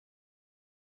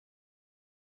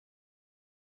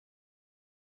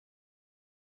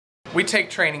We take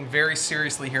training very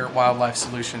seriously here at Wildlife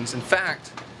Solutions. In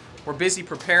fact, we're busy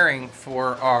preparing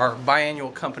for our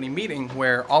biannual company meeting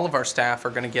where all of our staff are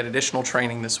going to get additional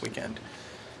training this weekend.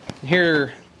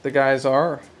 Here the guys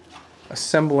are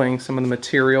assembling some of the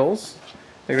materials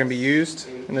they're going to be used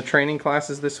in the training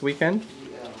classes this weekend.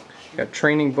 Got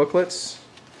training booklets,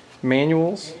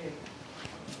 manuals.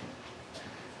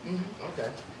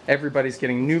 Everybody's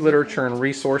getting new literature and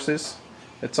resources.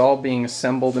 It's all being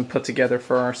assembled and put together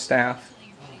for our staff.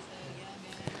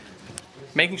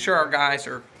 Making sure our guys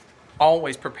are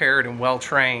always prepared and well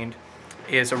trained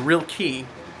is a real key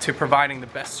to providing the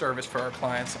best service for our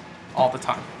clients all the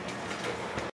time.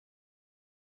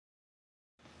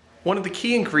 One of the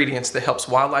key ingredients that helps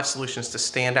Wildlife Solutions to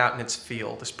stand out in its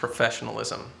field is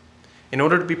professionalism. In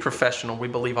order to be professional, we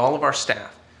believe all of our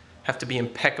staff have to be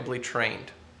impeccably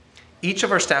trained. Each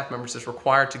of our staff members is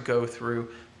required to go through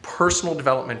personal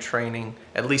development training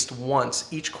at least once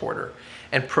each quarter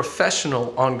and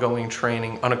professional ongoing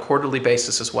training on a quarterly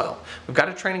basis as well. We've got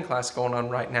a training class going on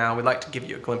right now we'd like to give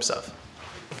you a glimpse of.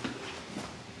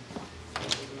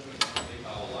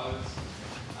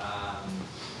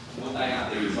 They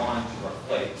are designed to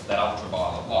reflect that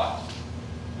ultraviolet light.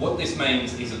 What this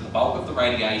means is that the bulk of the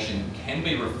radiation can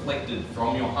be reflected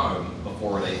from your home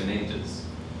before it even enters.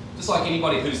 Just like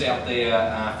anybody who's out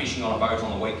there fishing on a boat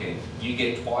on the weekend, you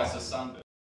get twice as sunburn.